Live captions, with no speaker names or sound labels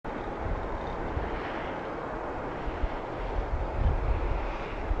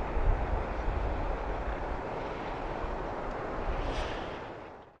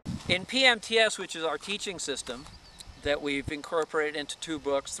In PMTS, which is our teaching system that we've incorporated into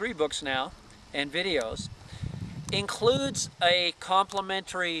 3 books now, and videos, includes a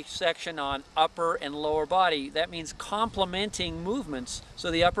complementary section on upper and lower body. That means complementing movements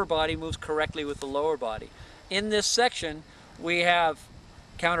so the upper body moves correctly with the lower body. In this section, we have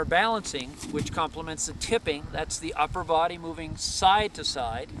counterbalancing, which complements the tipping. That's the upper body moving side to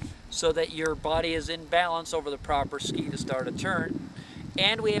side so that your body is in balance over the proper ski to start a turn.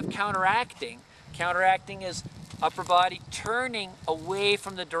 And we have counteracting. Counteracting is upper body turning away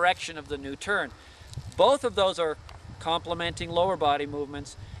from the direction of the new turn. Both of those are complementing lower body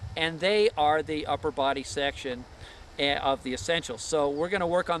movements, and they are the upper body section of the essentials. So we're going to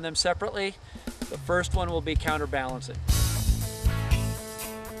work on them separately. The first one will be counterbalancing.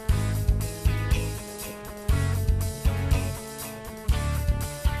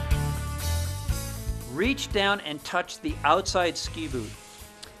 Reach down and touch the outside ski boot.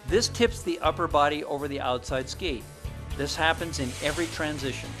 This tips the upper body over the outside ski. This happens in every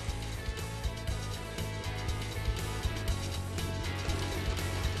transition.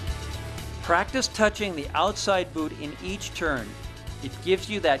 Practice touching the outside boot in each turn. It gives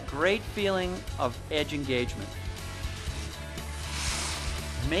you that great feeling of edge engagement.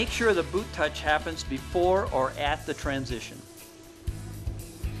 Make sure the boot touch happens before or at the transition.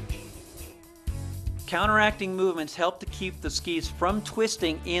 Counteracting movements help to keep the skis from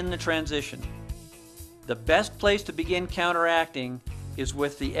twisting in the transition. The best place to begin counteracting is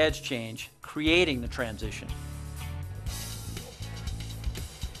with the edge change, creating the transition.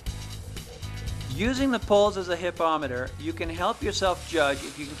 Using the poles as a hypometer, you can help yourself judge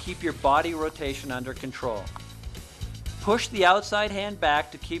if you can keep your body rotation under control. Push the outside hand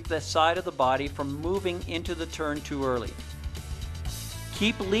back to keep the side of the body from moving into the turn too early.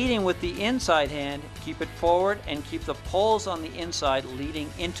 Keep leading with the inside hand, keep it forward, and keep the poles on the inside leading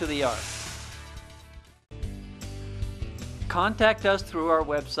into the arc. Contact us through our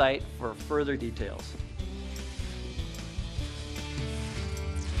website for further details.